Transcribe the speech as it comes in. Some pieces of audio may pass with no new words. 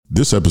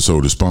This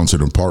episode is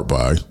sponsored in part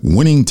by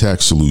Winning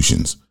Tax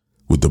Solutions.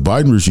 With the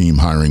Biden regime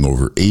hiring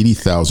over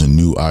 80,000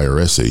 new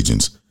IRS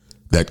agents,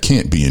 that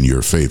can't be in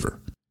your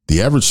favor.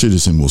 The average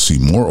citizen will see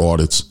more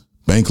audits,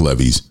 bank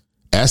levies,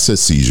 asset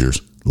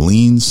seizures,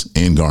 liens,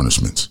 and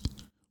garnishments.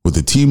 With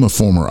a team of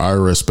former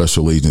IRS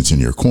special agents in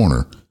your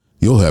corner,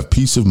 you'll have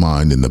peace of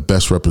mind and the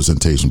best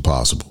representation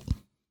possible.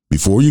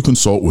 Before you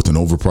consult with an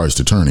overpriced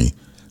attorney,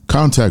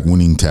 contact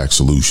Winning Tax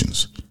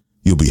Solutions.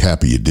 You'll be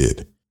happy you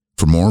did.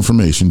 For more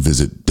information,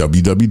 visit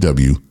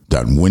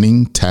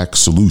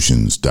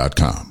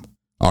www.winningtaxsolutions.com.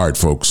 All right,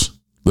 folks,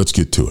 let's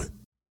get to it.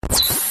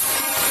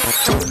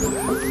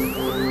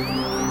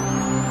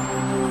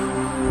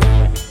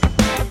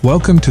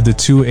 Welcome to the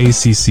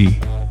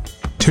 2ACC,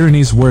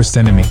 Tyranny's Worst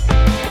Enemy.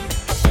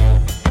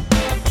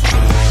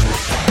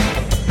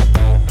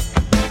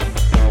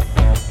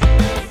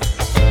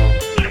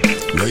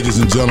 Ladies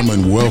and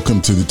gentlemen, welcome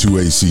to the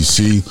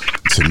 2ACC.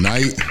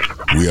 Tonight,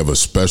 we have a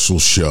special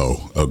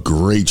show, a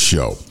great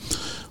show.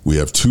 We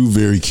have two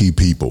very key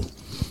people.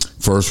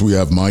 First, we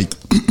have Mike.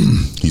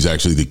 He's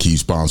actually the key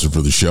sponsor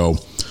for the show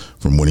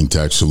from Winning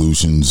Tax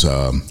Solutions.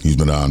 He's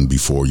been on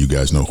before. You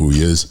guys know who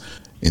he is.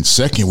 And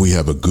second, we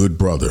have a good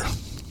brother.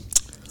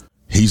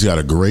 He's got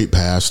a great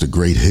past, a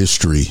great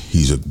history.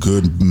 He's a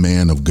good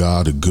man of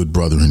God, a good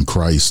brother in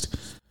Christ.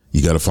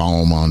 You got to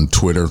follow him on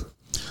Twitter.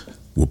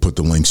 We'll put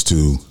the links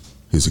to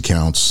his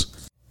accounts.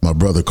 My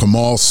brother,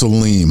 Kamal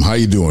Saleem. How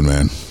you doing,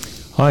 man?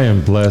 I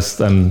am blessed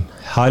and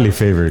highly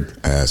favored.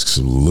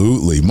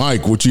 Absolutely.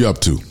 Mike, what you up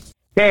to?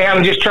 Hey,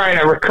 I'm just trying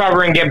to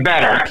recover and get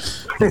better.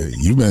 Yeah,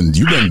 you've been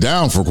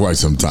down for quite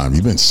some time.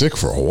 You've been sick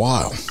for a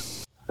while.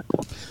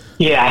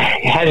 Yeah,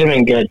 it hasn't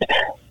been good.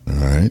 All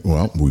right.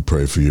 Well, we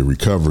pray for your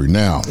recovery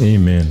now.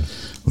 Amen.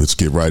 Let's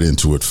get right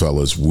into it,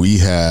 fellas. We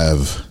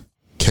have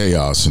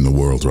chaos in the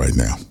world right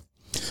now.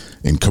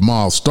 And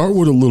Kamal, start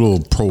with a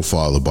little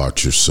profile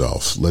about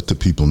yourself. Let the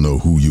people know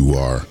who you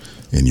are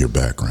and your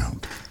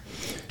background.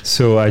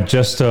 So I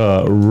just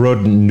wrote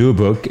a new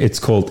book. It's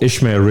called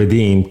Ishmael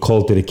Redeemed,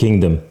 Called to the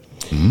Kingdom.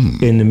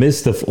 In the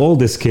midst of all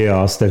this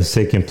chaos that is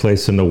taking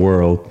place in the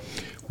world,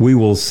 we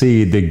will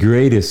see the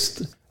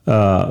greatest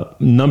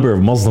number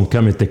of Muslims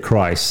coming to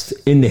Christ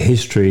in the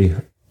history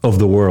of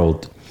the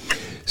world.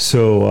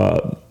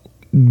 So,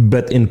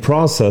 but in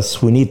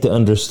process, we need to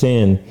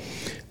understand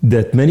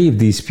that many of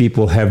these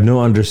people have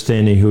no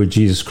understanding who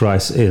Jesus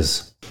Christ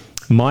is.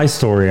 My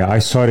story, I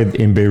started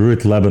in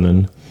Beirut,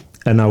 Lebanon,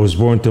 and I was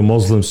born to a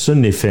Muslim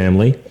Sunni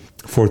family,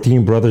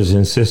 14 brothers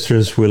and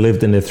sisters. We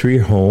lived in a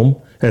three-room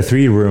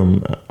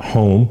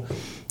home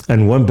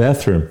and one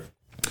bathroom.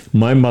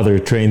 My mother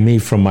trained me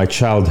from my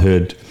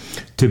childhood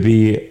to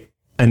be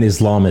an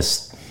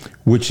Islamist,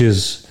 which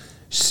is,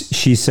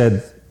 she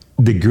said,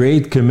 the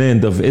great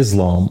command of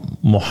Islam.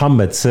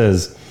 Muhammad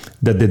says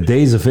that the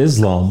days of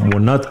Islam will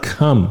not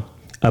come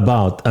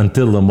about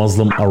until the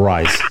Muslim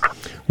arise.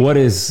 What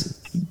is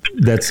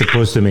that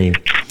supposed to mean?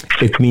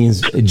 It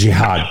means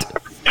jihad.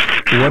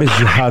 What is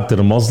jihad to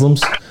the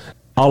Muslims?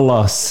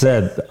 Allah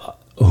said,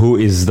 who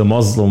is the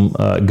Muslim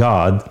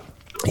God,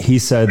 he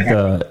said,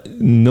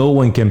 no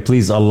one can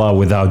please Allah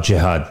without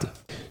jihad.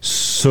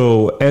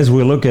 So as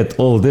we look at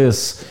all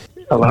this,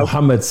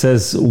 Muhammad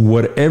says,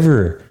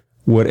 whatever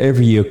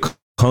you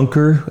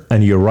conquer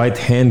and your right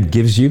hand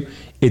gives you,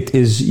 it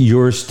is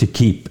yours to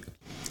keep.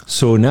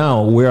 So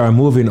now we are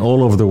moving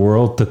all over the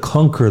world to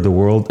conquer the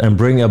world and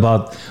bring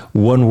about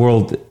one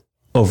world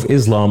of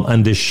Islam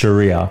under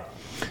Sharia.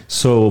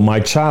 So my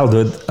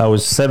childhood, I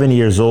was 7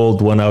 years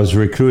old when I was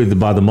recruited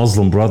by the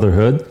Muslim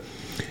Brotherhood.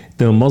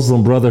 The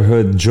Muslim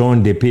Brotherhood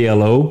joined the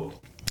PLO.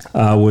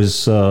 I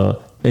was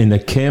in a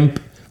camp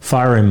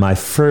firing my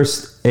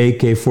first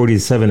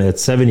AK-47 at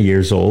 7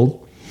 years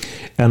old.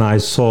 And I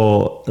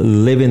saw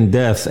living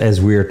death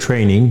as we were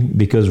training,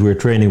 because we were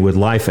training with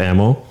live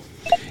ammo.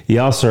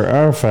 Yasser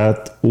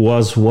Arafat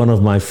was one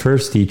of my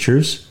first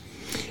teachers.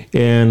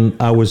 And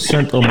I was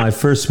sent on my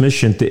first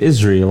mission to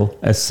Israel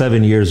at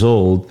 7 years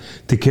old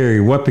to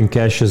carry weapon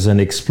caches and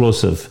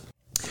explosive.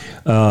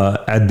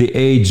 At the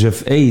age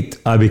of 8,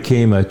 I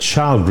became a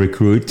child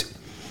recruit,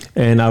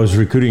 and I was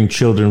recruiting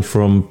children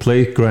from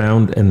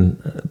playground and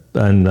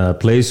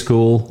play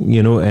school,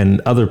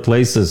 and other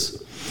places.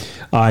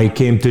 I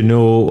came to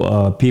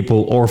know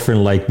people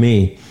orphan like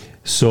me,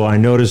 so I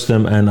noticed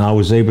them and I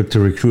was able to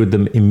recruit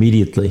them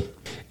immediately.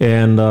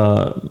 And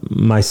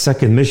my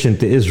second mission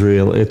to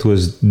Israel, it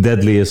was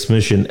deadliest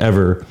mission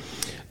ever.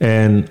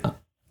 And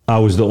I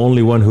was the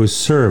only one who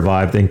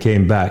survived and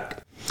came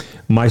back.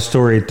 My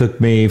story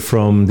took me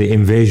from the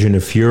invasion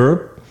of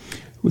Europe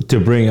to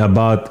bring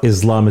about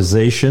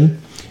Islamization,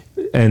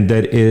 and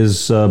that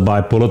is by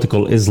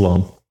political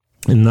Islam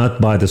and not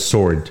by the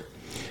sword.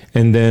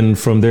 And then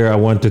from there, I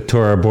went to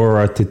Tora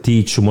Bora to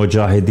teach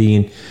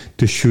Mujahideen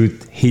to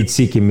shoot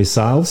heat-seeking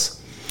missiles.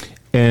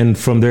 And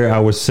from there, I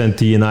was sent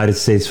to the United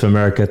States of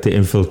America to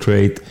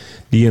infiltrate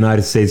the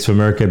United States of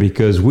America,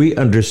 because we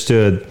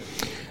understood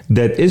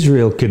that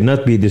Israel could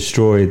not be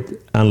destroyed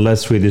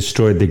unless we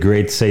destroyed the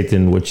great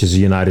Satan, which is the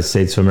United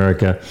States of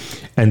America.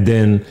 And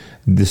then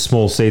the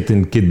small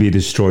Satan could be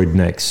destroyed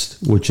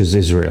next, which is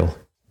Israel.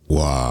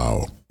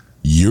 Wow.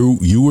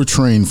 You were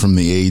trained from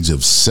the age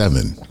of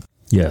 7.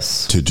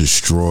 Yes. To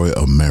destroy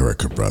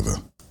America, brother.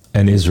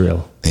 And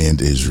Israel.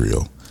 And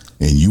Israel.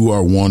 And you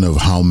are one of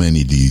how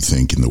many do you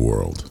think in the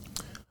world?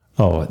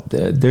 Oh,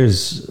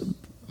 there's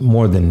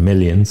more than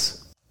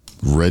millions.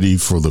 Ready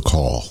for the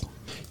call.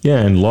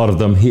 Yeah, and a lot of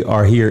them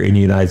are here in the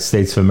United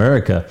States of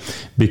America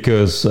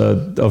because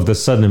of the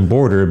southern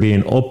border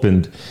being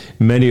opened.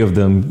 Many of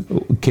them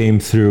came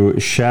through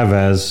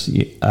Chavez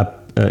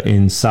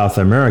in South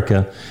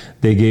America.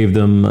 They gave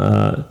them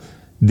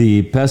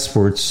the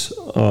passports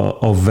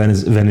of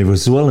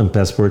Venezuelan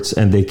passports,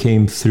 and they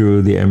came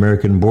through the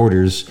American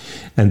borders,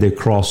 and they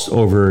crossed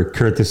over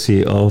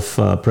courtesy of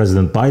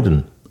President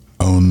Biden.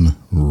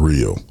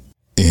 Unreal.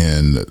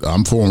 And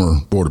I'm former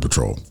Border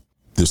Patrol.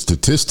 The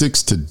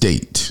statistics to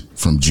date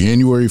from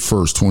January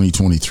 1st,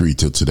 2023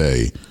 till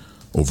today,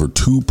 over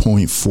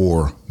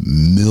 2.4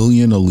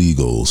 million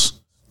illegals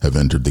have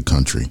entered the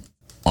country.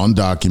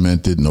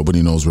 Undocumented,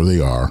 nobody knows where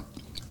they are.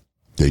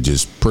 They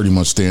just pretty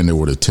much stand there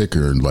with a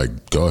ticker and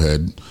go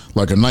ahead,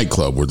 like a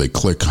nightclub where they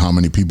click how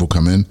many people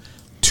come in.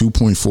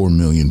 2.4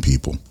 million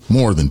people,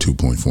 more than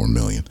 2.4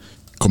 million.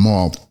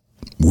 Kamal,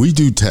 we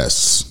do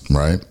tests,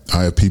 right?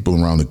 I have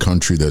people around the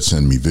country that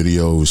send me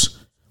videos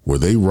where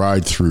they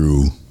ride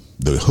through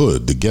the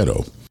hood, the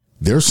ghetto.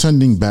 They're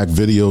sending back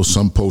videos,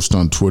 some post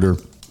on Twitter.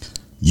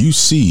 You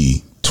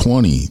see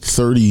 20,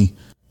 30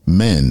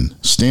 men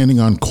standing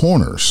on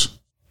corners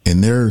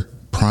in their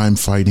prime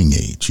fighting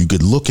age. You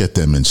could look at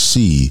them and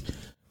see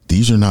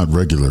these are not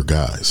regular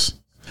guys.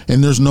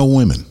 And there's no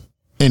women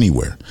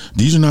anywhere.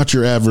 These are not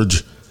your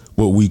average,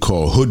 what we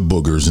call hood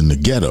boogers in the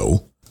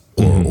ghetto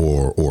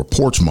or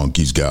porch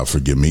monkeys, God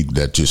forgive me,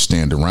 that just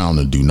stand around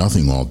and do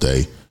nothing all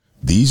day.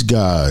 These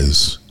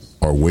guys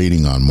are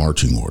waiting on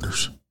marching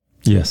orders.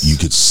 Yes. You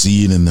could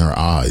see it in their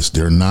eyes.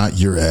 They're not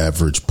your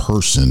average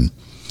person.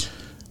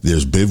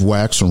 There's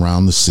bivouacs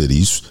around the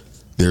cities.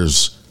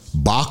 There's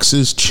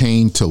boxes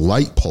chained to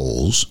light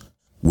poles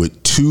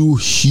with 2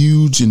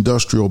 huge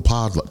industrial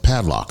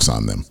padlocks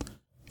on them.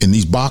 And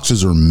these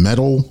boxes are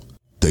metal.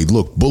 They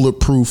look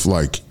bulletproof.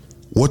 Like,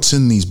 what's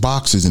in these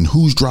boxes and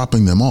who's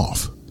dropping them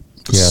off?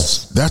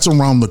 Yes. That's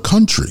around the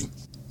country.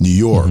 New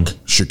York,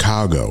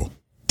 Chicago,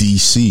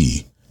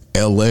 D.C.,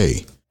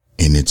 L.A.,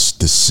 and it's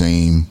the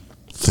same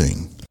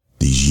thing.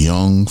 These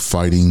young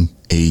fighting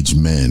age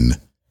men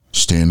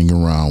standing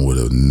around with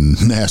a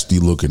nasty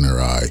look in their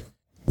eye,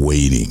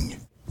 waiting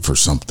for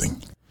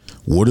something.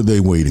 What are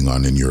they waiting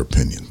on, in your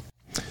opinion?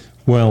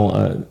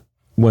 Well,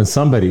 when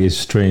somebody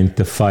is trained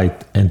to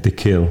fight and to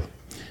kill,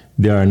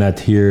 they are not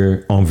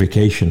here on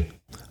vacation.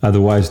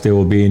 Otherwise, they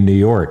will be in New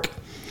York.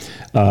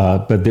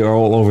 But they are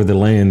all over the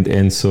land,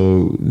 and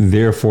so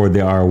therefore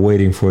they are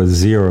waiting for the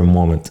zero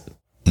moment.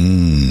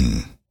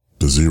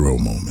 The zero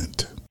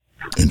moment.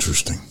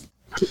 Interesting.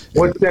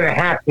 What's going to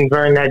happen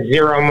during that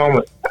zero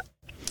moment?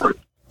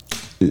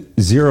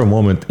 Zero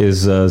moment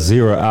is a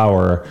 0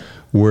 hour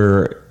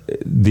where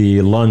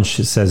the lunch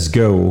says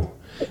go.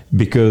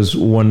 Because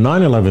when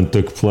 9/11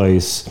 took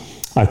place,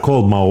 I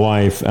called my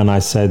wife and I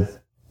said,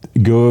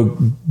 go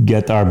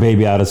get our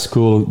baby out of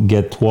school,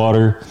 get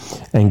water,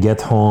 and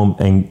get home,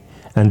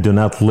 and do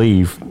not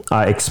leave.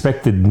 I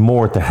expected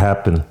more to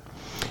happen.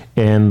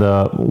 And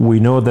we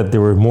know that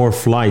there were more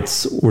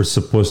flights were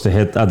supposed to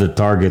hit other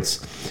targets,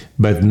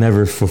 but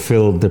never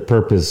fulfilled the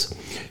purpose.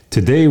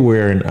 Today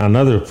we're in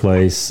another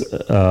place,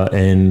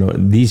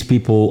 and these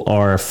people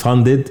are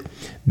funded.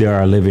 They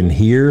are living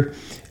here,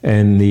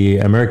 and the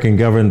American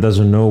government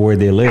doesn't know where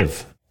they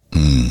live.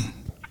 And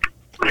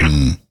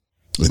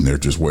they're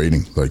just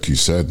waiting, like you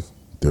said.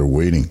 They're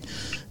waiting.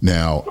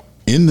 Now,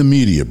 in the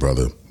media,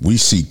 brother, we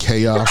see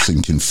chaos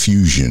and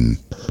confusion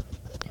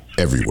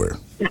everywhere,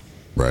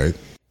 right?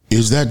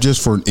 Is that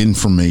just for an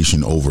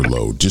information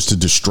overload, just to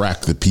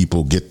distract the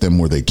people, get them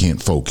where they can't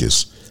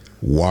focus?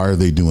 Why are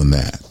they doing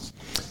that?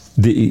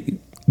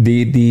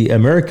 The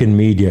American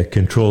media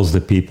controls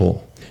the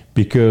people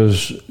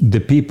because the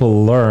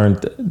people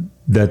learned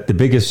that the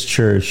biggest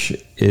church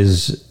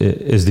is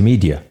the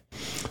media.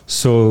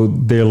 So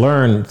they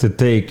learn to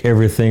take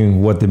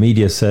everything what the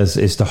media says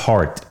is to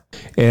heart.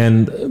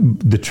 And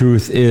the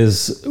truth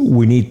is,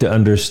 we need to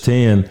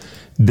understand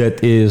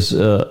that is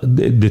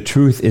the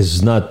truth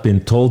is not been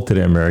told to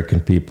the American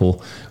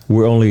people.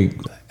 We only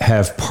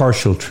have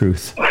partial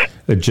truth,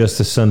 just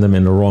to send them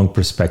in the wrong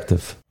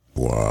perspective.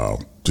 Wow.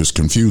 Just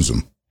confuse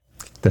them.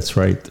 That's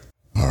right.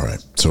 All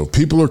right. So if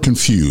people are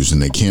confused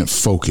and they can't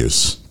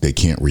focus, they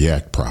can't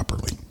react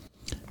properly.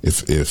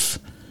 If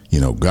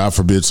God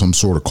forbid some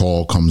sort of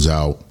call comes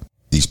out,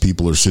 these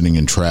people are sitting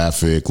in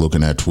traffic,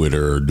 looking at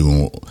Twitter,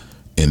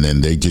 and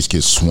then they just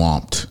get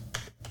swamped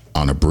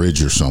on a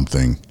bridge or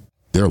something,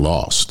 they're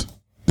lost.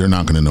 They're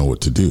not going to know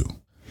what to do.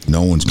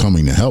 No one's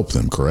coming to help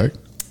them, correct?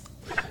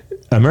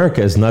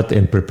 America is not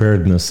in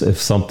preparedness if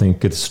something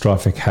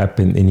catastrophic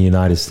happened in the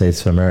United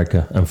States of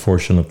America,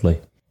 unfortunately.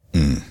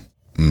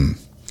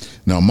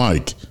 Now,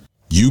 Mike,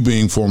 you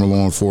being former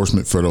law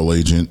enforcement federal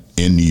agent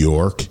in New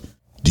York,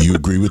 Do you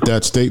agree with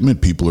that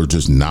statement? People are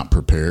just not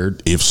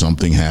prepared if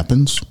something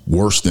happens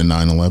worse than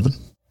 9/11?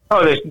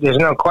 Oh, there's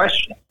no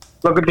question.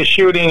 Look at the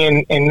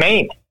shooting in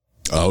Maine.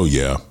 Oh,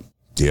 yeah.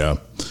 Yeah.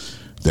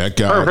 That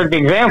guy. Perfect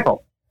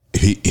example.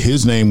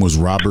 His name was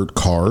Robert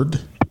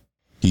Card.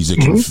 He's a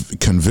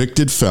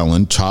convicted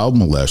felon, child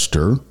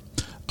molester,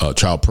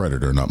 child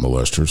predator, not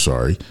molester,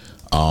 sorry.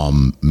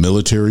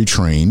 Military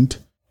trained,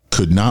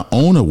 could not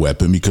own a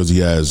weapon because he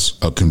has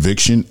a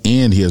conviction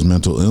and he has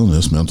mental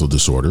illness, mental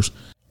disorders.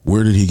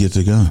 Where did he get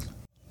the gun?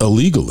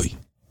 Illegally,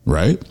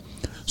 right?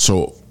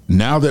 So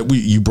now that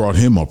you brought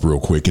him up real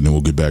quick, and then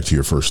we'll get back to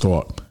your first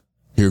thought.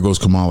 Here goes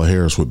Kamala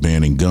Harris with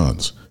banning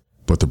guns.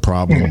 But the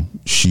problem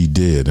she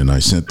did, and I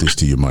sent this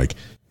to you, Mike,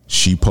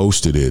 she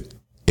posted it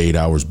 8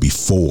 hours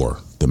before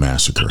the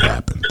massacre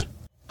happened.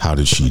 How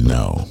did she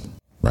know,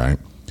 right?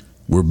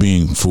 We're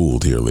being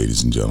fooled here,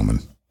 ladies and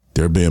gentlemen.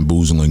 They're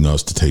bamboozling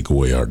us to take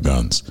away our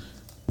guns.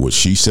 What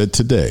she said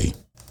today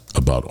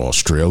about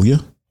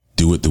Australia,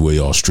 do it the way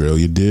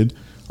Australia did.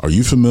 Are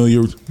you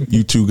familiar,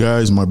 you two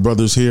guys, my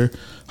brothers here,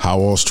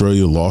 how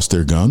Australia lost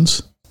their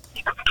guns?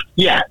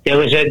 Yeah, there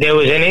was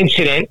an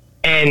incident,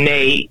 and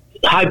they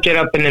hyped it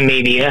up in the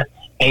media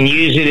and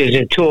used it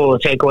as a tool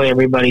to take away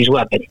everybody's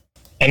weapon.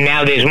 And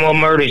now there's more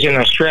murders in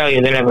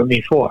Australia than ever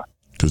before.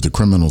 Because the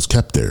criminals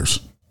kept theirs.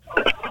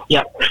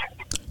 Yep.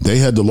 They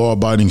had the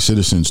law-abiding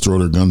citizens throw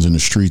their guns in the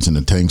streets, and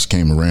the tanks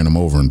came and ran them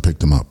over and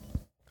picked them up.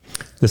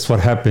 That's what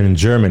happened in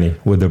Germany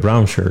with the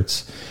brown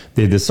shirts.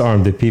 They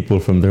disarmed the people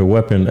from their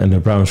weapon, and the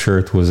brown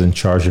shirt was in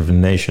charge of the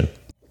nation.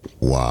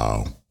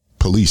 Wow.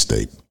 Police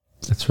state.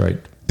 That's right.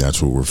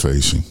 That's what we're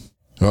facing.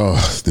 Oh,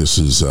 this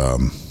is,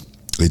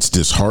 it's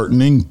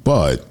disheartening,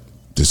 but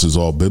this is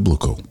all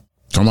biblical.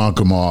 Come on,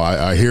 Kamal.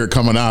 I hear it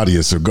coming out of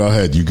you, so go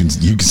ahead. You can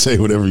say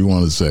whatever you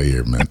want to say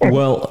here, man.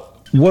 Well,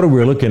 what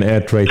we're looking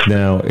at right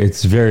now,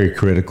 it's very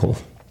critical,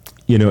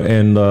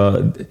 and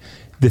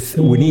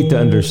we need to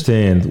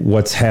understand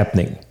what's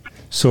happening.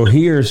 So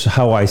here's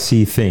how I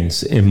see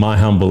things, in my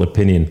humble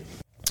opinion.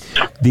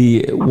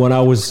 When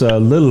I was a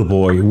little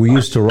boy, we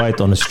used to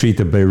write on the street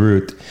of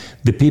Beirut,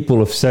 the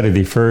people of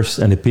Saturday first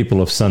and the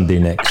people of Sunday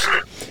next.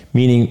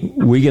 Meaning,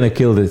 we're going to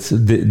kill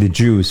the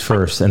Jews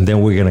first, and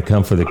then we're going to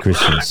come for the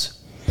Christians.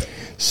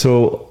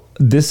 So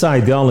this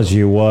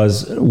ideology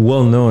was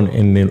well known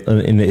in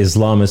the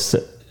Islamist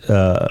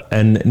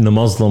and in the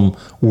Muslim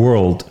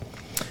world.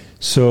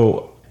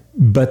 So,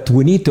 but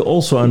we need to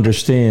also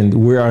understand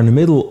we are in the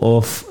middle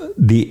of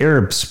the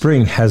Arab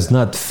Spring has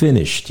not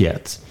finished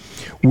yet.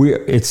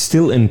 It's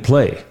still in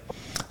play.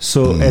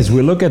 So as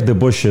we look at the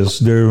Bushes,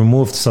 they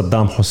removed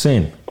Saddam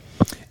Hussein.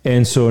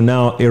 And so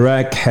now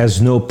Iraq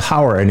has no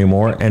power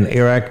anymore, and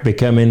Iraq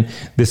becoming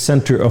the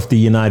center of the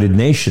United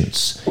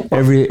Nations.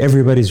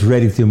 Everybody's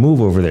ready to move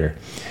over there.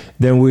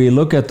 Then we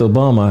look at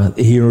Obama.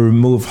 He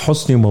removed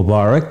Hosni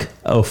Mubarak,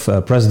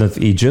 president of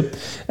Egypt,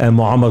 and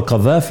Muammar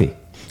Gaddafi.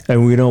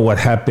 And we know what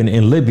happened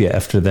in Libya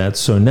after that.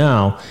 So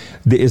now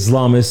the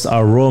Islamists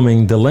are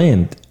roaming the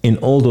land in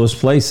all those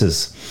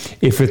places.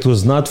 If it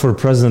was not for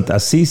President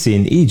Assisi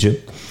in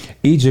Egypt,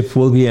 Egypt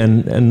will be a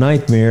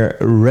nightmare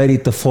ready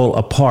to fall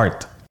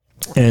apart.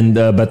 And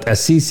but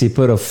Assisi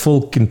put a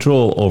full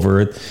control over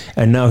it,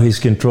 and now he's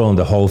controlling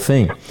the whole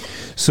thing.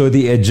 So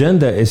the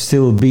agenda is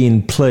still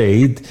being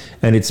played,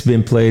 and it's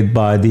been played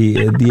by the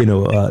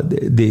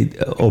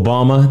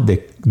Obama,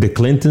 the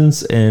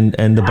Clintons, and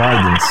the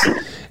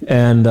Bidens.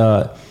 And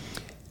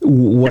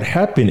what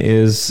happened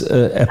is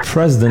a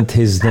president,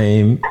 his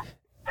name,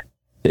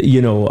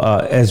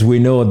 as we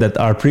know that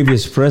our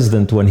previous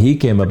president, when he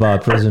came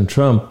about, President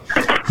Trump,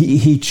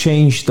 he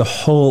changed the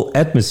whole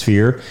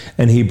atmosphere,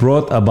 and he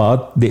brought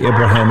about the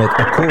Abrahamic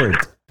Accord.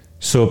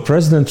 So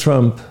President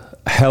Trump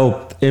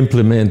helped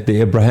implement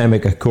the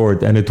Abrahamic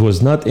Accord, and it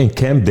was not in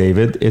Camp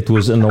David, it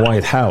was in the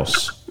White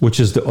House, which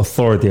is the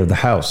authority of the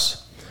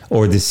House,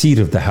 or the seat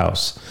of the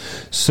House.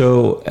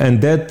 So,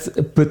 and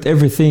that put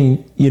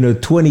everything,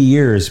 20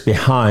 years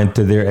behind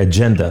to their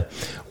agenda.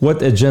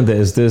 What agenda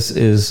is this?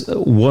 Is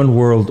one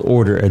world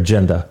order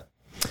agenda.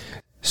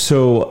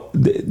 So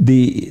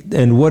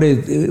what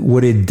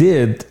it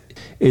did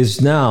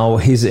is now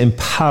he's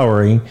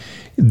empowering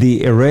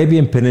the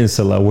Arabian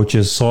Peninsula, which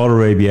is Saudi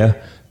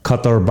Arabia,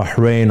 Qatar,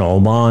 Bahrain,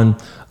 Oman,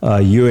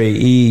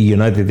 UAE,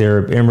 United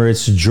Arab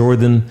Emirates,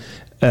 Jordan,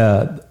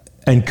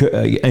 and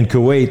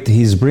Kuwait.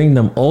 He's bringing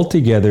them all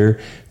together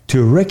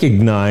to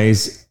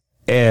recognize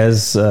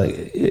as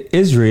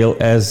Israel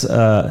as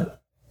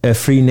a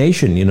free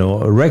nation.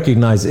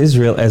 Recognize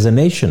Israel as a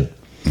nation,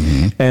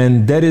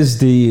 and that is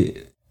the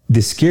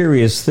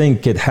scariest thing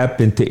could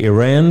happen to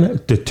Iran,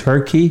 to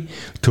Turkey,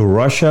 to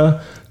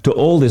Russia, to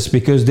all this,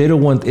 because they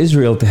don't want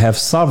Israel to have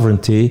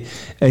sovereignty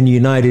and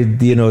united,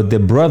 the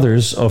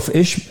brothers of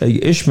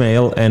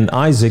Ishmael and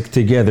Isaac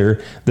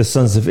together, the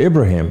sons of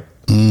Abraham.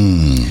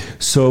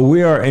 So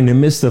we are in the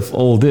midst of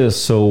all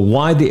this. So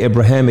why the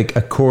Abrahamic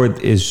Accord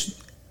is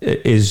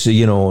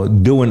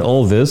doing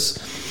all this?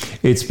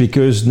 It's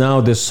because now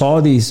the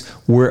Saudis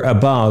were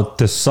about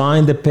to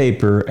sign the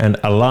paper and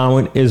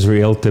allowing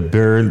Israel to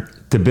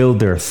build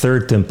their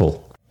third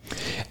temple.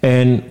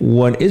 And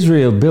when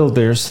Israel built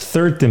their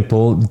third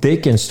temple, they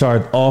can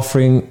start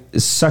offering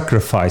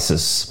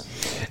sacrifices.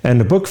 And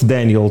the book of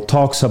Daniel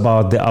talks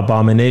about the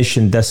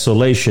abomination,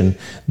 desolation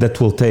that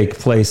will take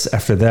place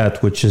after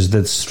that, which is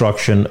the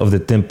destruction of the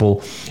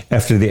temple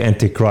after the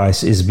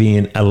Antichrist is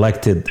being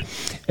elected.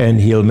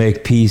 And he'll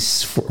make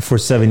peace for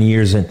 7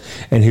 years,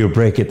 and he'll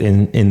break it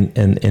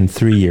in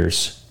 3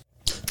 years.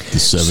 The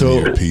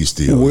 7-year peace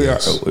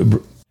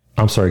deal.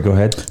 I'm sorry, go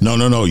ahead.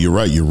 No, you're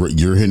right.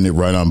 You're hitting it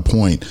right on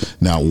point.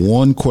 Now,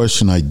 one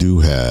question I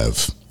do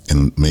have,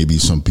 and maybe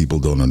some people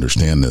don't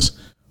understand this.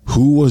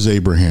 Who was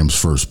Abraham's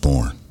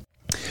firstborn?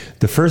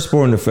 The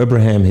firstborn of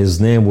Abraham, his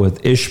name was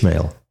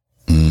Ishmael.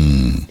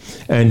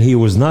 And he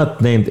was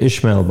not named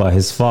Ishmael by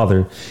his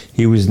father.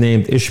 He was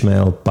named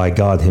Ishmael by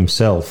God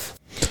himself.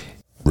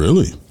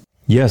 Really?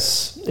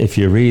 Yes. If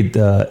you read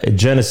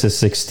Genesis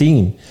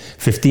 15,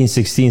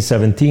 16,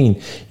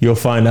 17, you'll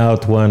find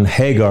out when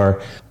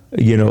Hagar,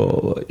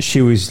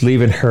 she was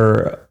leaving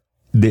the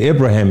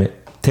Abraham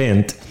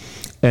tent,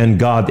 and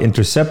God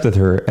intercepted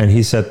her, and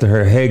he said to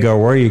her, Hagar,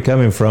 where are you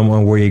coming from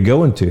and where are you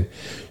going to?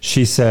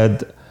 She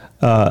said,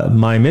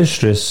 my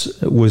mistress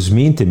was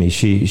mean to me.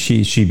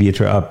 She beat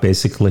her up,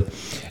 basically,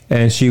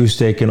 and she was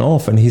taken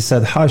off. And he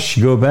said, hush,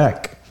 go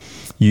back.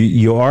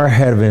 You are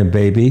having a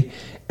baby,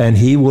 and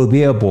he will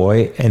be a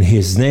boy, and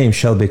his name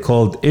shall be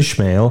called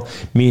Ishmael,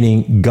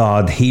 meaning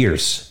God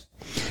hears.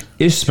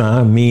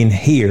 Ishma mean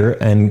hear,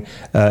 and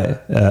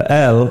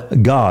El,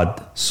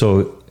 God.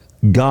 So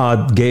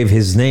God gave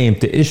his name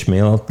to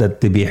Ishmael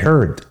that to be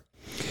heard.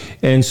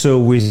 And so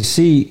we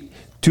see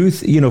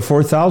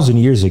 4,000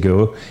 years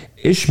ago,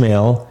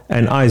 Ishmael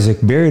and Isaac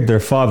buried their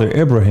father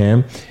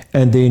Abraham,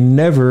 and they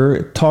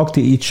never talked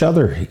to each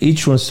other.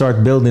 Each one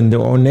started building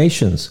their own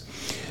nations.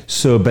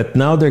 So, but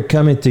now they're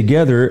coming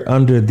together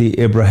under the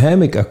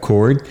Abrahamic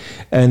Accord,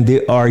 and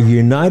they are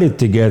united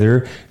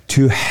together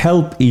to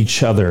help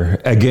each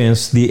other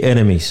against the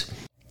enemies.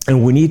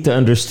 And we need to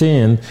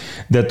understand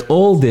that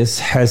all this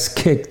has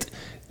kicked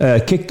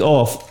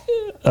off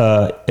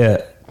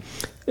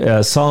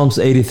Psalms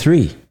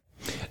 83.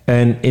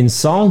 And in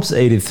Psalms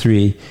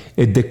 83,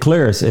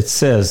 it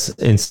says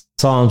in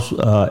Psalms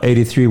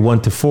 83,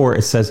 1-4,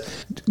 it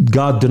says,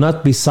 God, do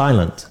not be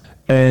silent,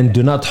 and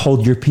do not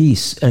hold your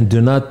peace, and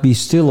do not be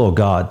still, O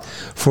God.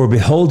 For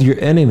behold, your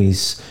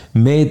enemies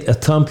made a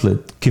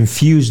template,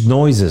 confused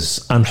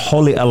noises,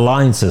 unholy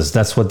alliances.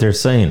 That's what they're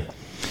saying.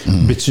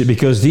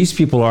 Because these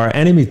people are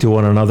enemy to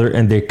one another,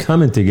 and they're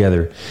coming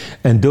together.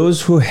 And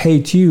those who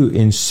hate you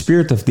in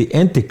spirit of the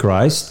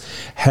Antichrist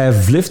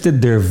have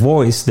lifted their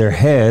voice, their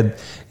head,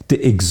 to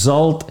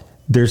exalt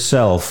their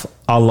self.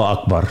 Allah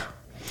Akbar.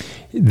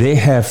 They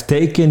have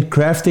taken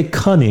crafty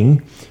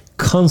cunning,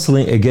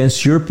 counseling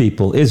against your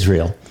people,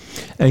 Israel,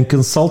 and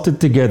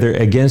consulted together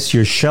against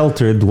your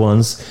sheltered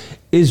ones,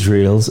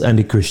 Israel's and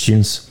the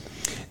Christians.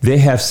 They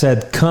have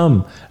said,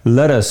 come,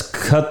 let us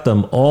cut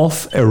them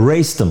off,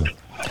 erase them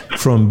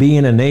from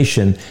being a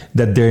nation,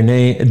 that the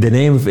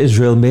name of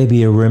Israel may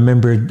be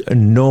remembered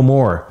no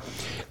more.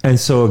 And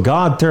so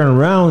God turned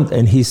around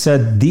and he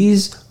said,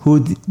 these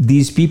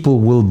people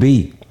will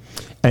be.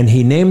 And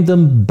he named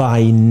them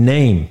by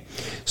name.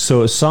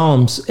 So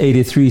Psalms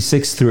 83,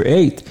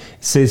 6-8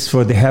 says,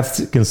 for they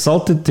have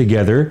consulted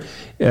together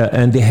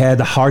and they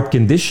had a heart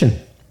condition.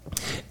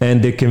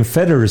 And the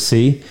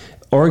confederacy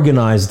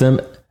organized them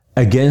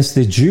against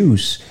the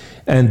Jews.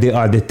 And they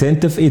are the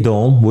tenth of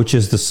Edom, which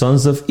is the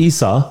sons of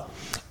Esau,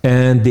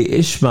 and the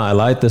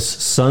Ishmaelites, the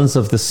sons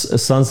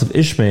of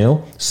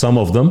Ishmael, some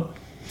of them,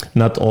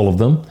 not all of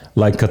them,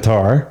 like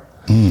Qatar,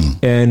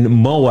 and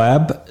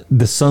Moab,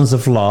 the sons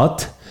of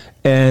Lot,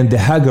 and the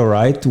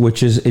Hagarite,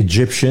 which is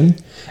Egyptian,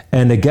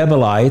 and the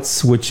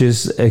Gebalites, which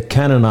is a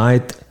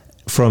Canaanite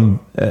from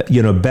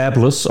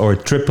Babylus or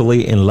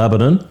Tripoli in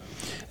Lebanon,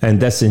 and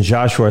that's in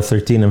Joshua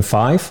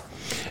 13:5,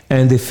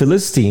 and the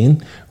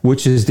Philistine,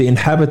 which is the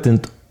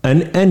inhabitant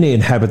and the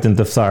inhabitant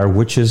of Tyre,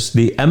 which is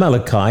the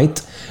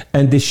Amalekite,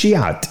 and the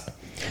Shiite.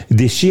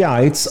 The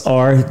Shiites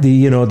are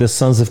the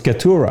sons of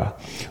Keturah,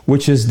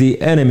 which is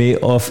the enemy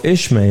of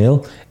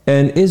Ishmael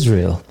and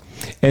Israel.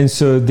 And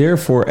so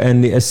therefore,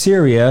 and the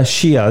Assyria,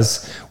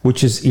 Shias,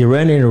 which is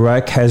Iran and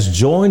Iraq, has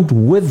joined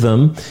with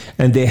them,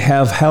 and they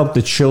have helped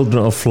the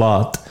children of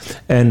Lot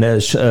and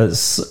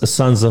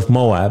sons of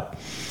Moab.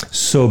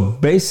 So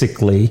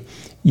basically,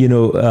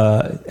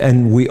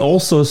 and we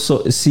also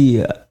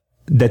see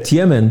that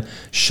Yemen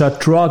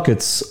shot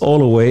rockets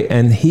all away,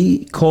 and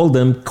he called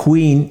them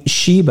Queen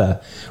Sheba,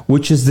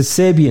 which is the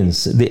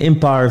Sabians, the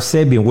empire of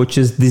Sabian, which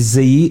is the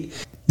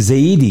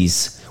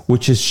Zaydis,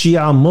 which is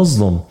Shia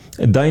Muslim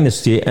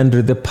dynasty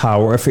under the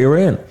power of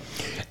Iran.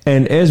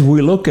 And as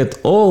we look at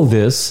all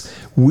this,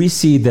 we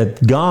see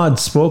that God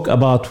spoke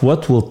about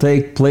what will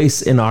take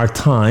place in our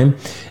time,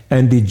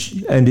 and the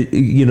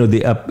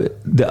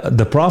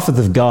prophet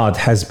of God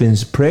has been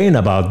praying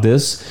about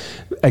this,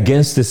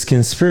 against this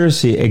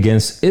conspiracy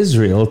against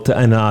Israel to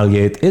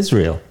annihilate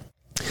Israel.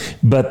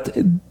 But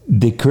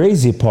the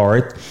crazy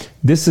part,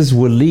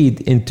 will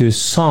lead into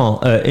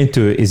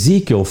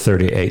Ezekiel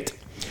 38,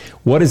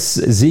 What is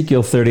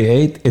Ezekiel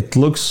 38? It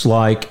looks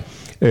like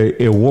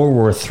a World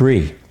War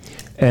III.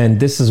 And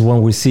this is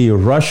when we see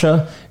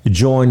Russia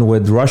join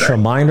with Russia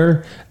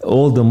Minor,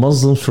 all the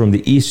Muslims from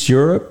the East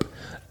Europe,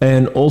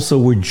 and also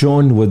we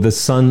joined with the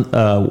sons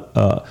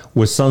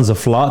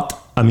of Lot.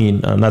 I mean,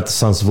 not the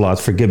sons of Lot,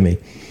 forgive me.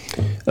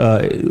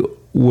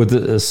 With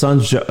the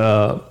sons,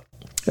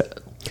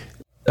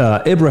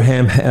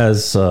 Abraham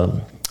has,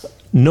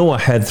 Noah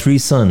had 3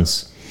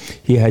 sons.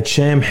 He had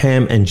Shem,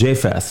 Ham, and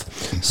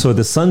Japheth. So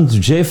the sons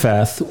of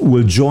Japheth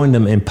will join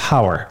them in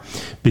power,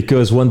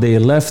 because when they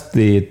left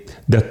the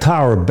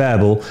Tower of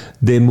Babel,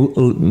 they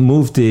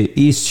moved to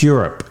East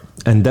Europe,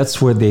 and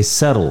that's where they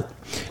settled.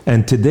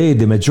 And today,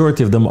 the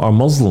majority of them are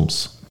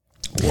Muslims.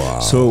 Wow.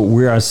 So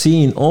we are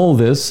seeing all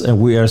this, and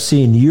we are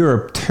seeing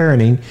Europe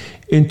turning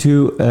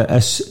into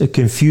a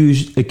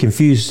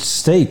confused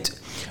state.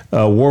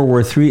 World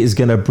War III is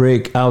going to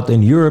break out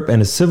in Europe,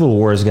 and a civil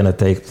war is going to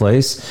take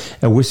place.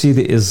 And we see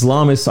the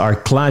Islamists are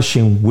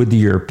clashing with the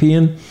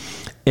European.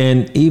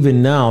 And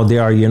even now, they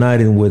are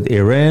uniting with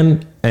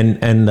Iran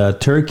and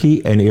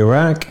Turkey and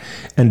Iraq,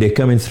 and they're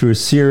coming through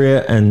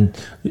Syria and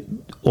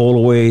all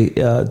the way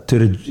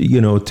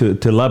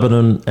to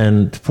Lebanon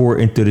and pour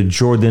into the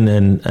Jordan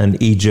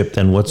and Egypt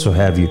and what so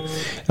have you.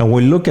 And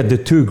when we look at the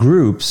two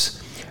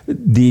groups,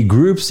 the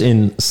groups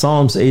in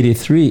Psalms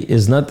 83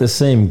 is not the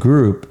same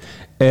group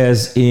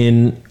as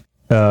in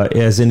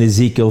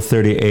Ezekiel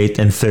 38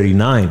 and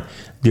 39.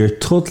 They're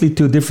totally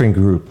two different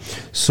groups.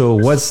 So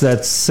what's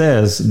that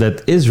says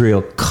that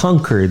Israel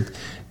conquered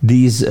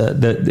these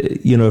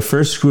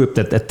first group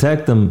that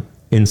attacked them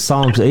in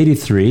Psalms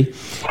 83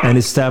 and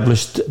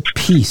established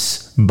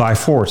peace by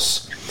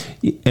force.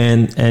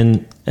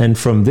 And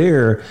from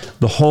there,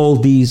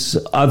 these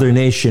other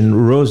nation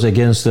rose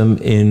against them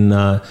in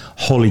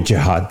holy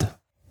jihad.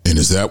 And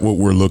is that what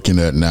we're looking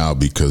at now?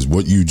 Because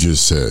what you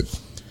just said,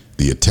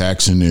 the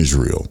attacks in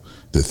Israel,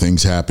 the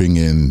things happening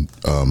in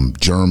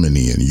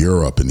Germany and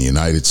Europe and the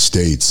United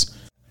States,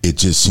 it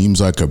just seems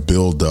like a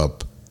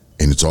buildup,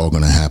 and it's all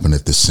going to happen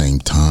at the same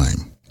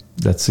time.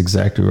 That's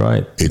exactly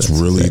right. It's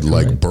really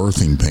like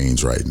birthing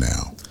pains right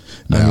now.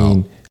 I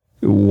mean,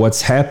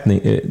 what's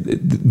happening,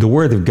 the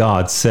word of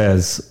God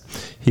says,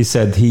 he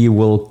said he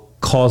will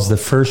cause the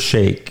first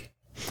shaking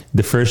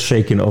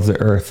of the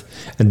earth,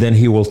 and then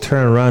he will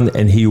turn around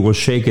and he will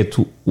shake it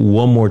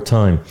one more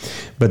time.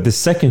 But the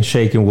second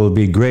shaking will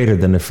be greater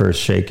than the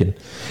first shaking.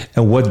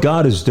 And what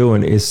God is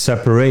doing is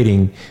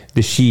separating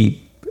the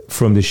sheep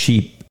from the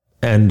sheep,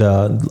 and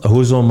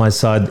who's on my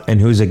side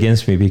and who's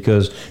against me,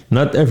 because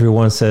not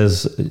everyone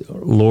says,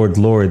 Lord,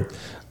 Lord,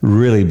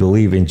 really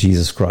believe in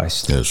Jesus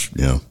Christ. Yes,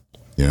 yeah.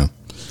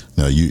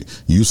 Now,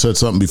 you said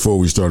something before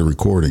we started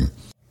recording.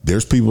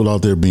 There's people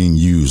out there being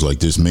used, like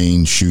this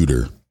main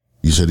shooter.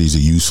 You said he's a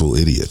useful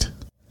idiot.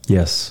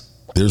 Yes.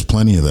 There's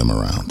plenty of them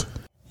around.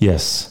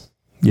 Yes.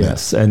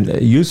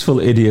 And useful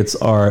idiots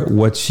are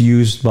what's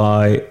used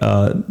by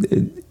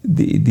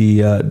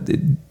the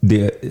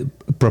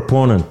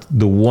proponent.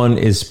 The one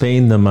is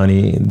paying the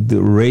money,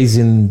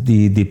 raising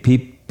the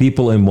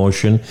people in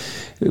motion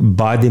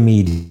by the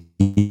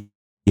media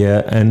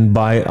and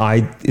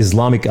by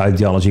Islamic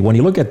ideology. When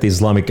you look at the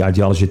Islamic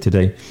ideology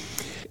today,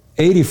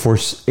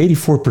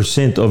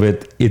 84% of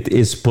it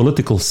is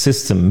political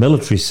system,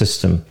 military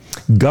system,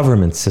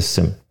 government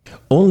system.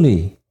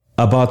 Only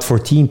about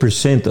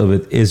 14% of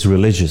it is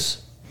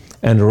religious.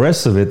 And the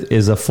rest of it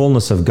is a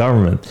fullness of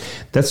government.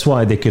 That's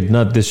why they could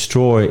not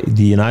destroy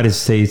the United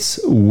States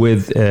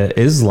with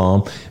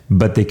Islam,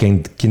 but they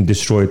can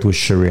destroy it with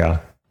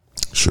Sharia.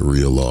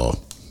 Sharia law.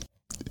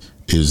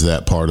 Is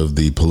that part of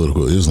the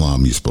political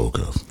Islam you spoke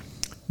of?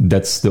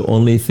 That's the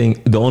only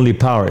thing, the only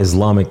power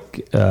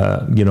Islamic,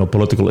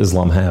 political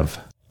Islam have.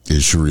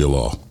 Is Sharia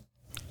law.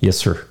 Yes,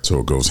 sir. So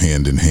it goes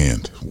hand in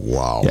hand.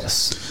 Wow.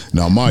 Yes.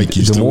 Now, Mike,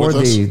 you still with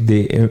us?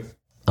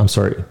 I'm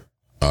sorry.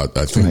 I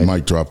think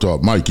Mike dropped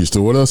off. Mike, you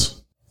still with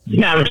us?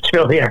 Yeah, I'm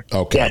still here.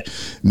 Okay.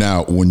 Yes.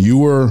 Now, when you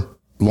were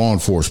law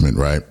enforcement,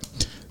 right,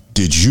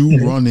 did you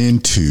run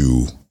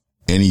into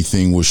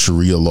anything with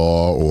Sharia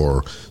law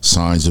or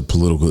signs of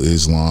political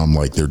Islam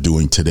like they're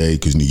doing today?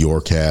 Because New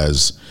York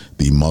has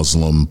the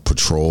Muslim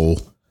patrol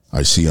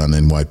I see on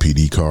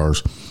NYPD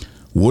cars.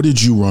 What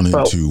did you run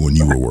into when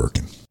you were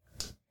working?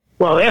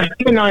 Well,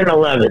 after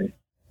 9/11,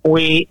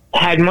 we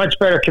had much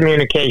better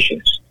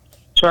communications.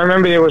 So I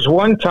remember there was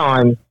one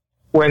time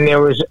when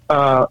there was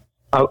a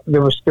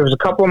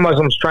couple of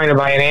Muslims trying to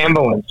buy an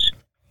ambulance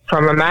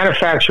from a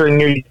manufacturer in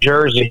New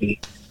Jersey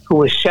who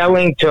was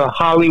selling to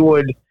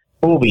Hollywood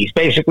movies.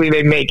 Basically,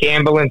 they make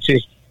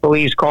ambulances,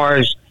 police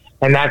cars,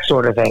 and that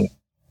sort of thing.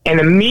 And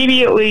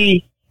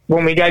immediately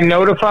when we got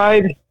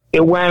notified,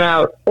 it went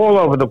out all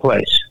over the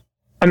place.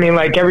 I mean,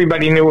 like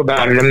everybody knew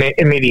about it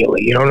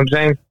immediately. You know what I'm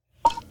saying?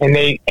 And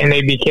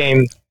they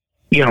became,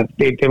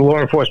 the law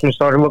enforcement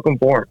started looking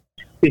for them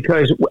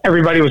because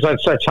everybody was on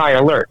such high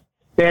alert.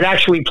 They had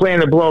actually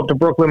planned to blow up the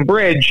Brooklyn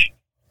Bridge,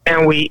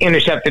 and we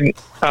intercepted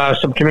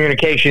some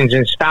communications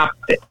and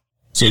stopped it.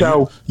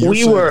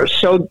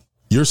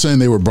 You're saying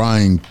they were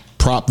buying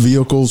prop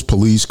vehicles,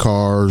 police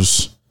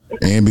cars,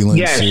 ambulance.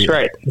 Yes,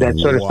 right. That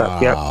sort of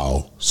stuff. Yep.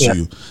 Wow.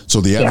 Yep.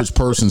 So the average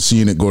person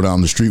seeing it go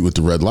down the street with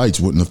the red lights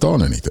wouldn't have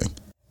thought anything.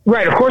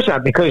 Right, of course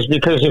not, because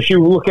if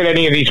you look at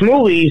any of these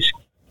movies,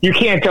 you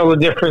can't tell the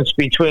difference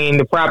between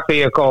the prop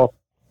vehicle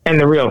and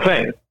the real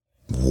thing.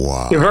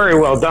 Wow. They're very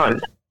well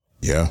done.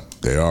 Yeah,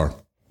 they are.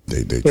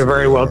 They're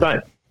very well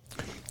done.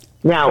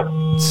 Now,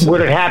 what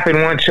had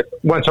happened once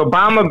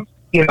Obama,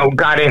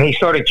 got in, he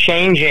started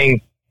changing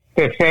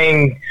the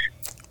things,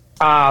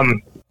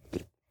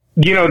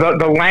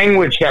 the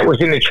language that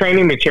was in the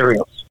training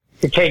materials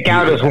to take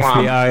out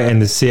Islam. FBI and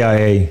the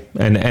CIA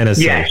and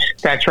NSA. Yes,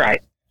 that's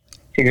right.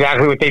 It's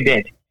exactly what they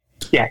did.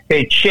 Yeah,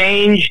 they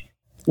changed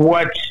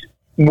what.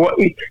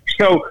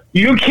 So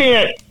you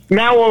can't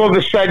now. All of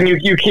a sudden,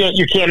 you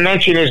can't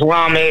mention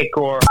Islamic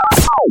or.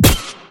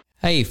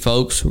 Hey,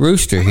 folks,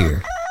 Rooster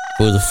here.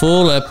 For the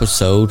full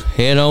episode,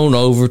 head on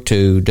over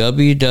to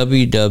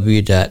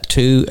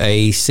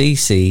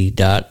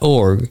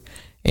www.2acc.org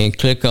and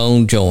click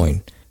on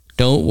Join.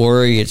 Don't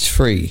worry, it's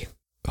free.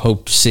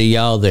 Hope to see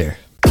y'all there.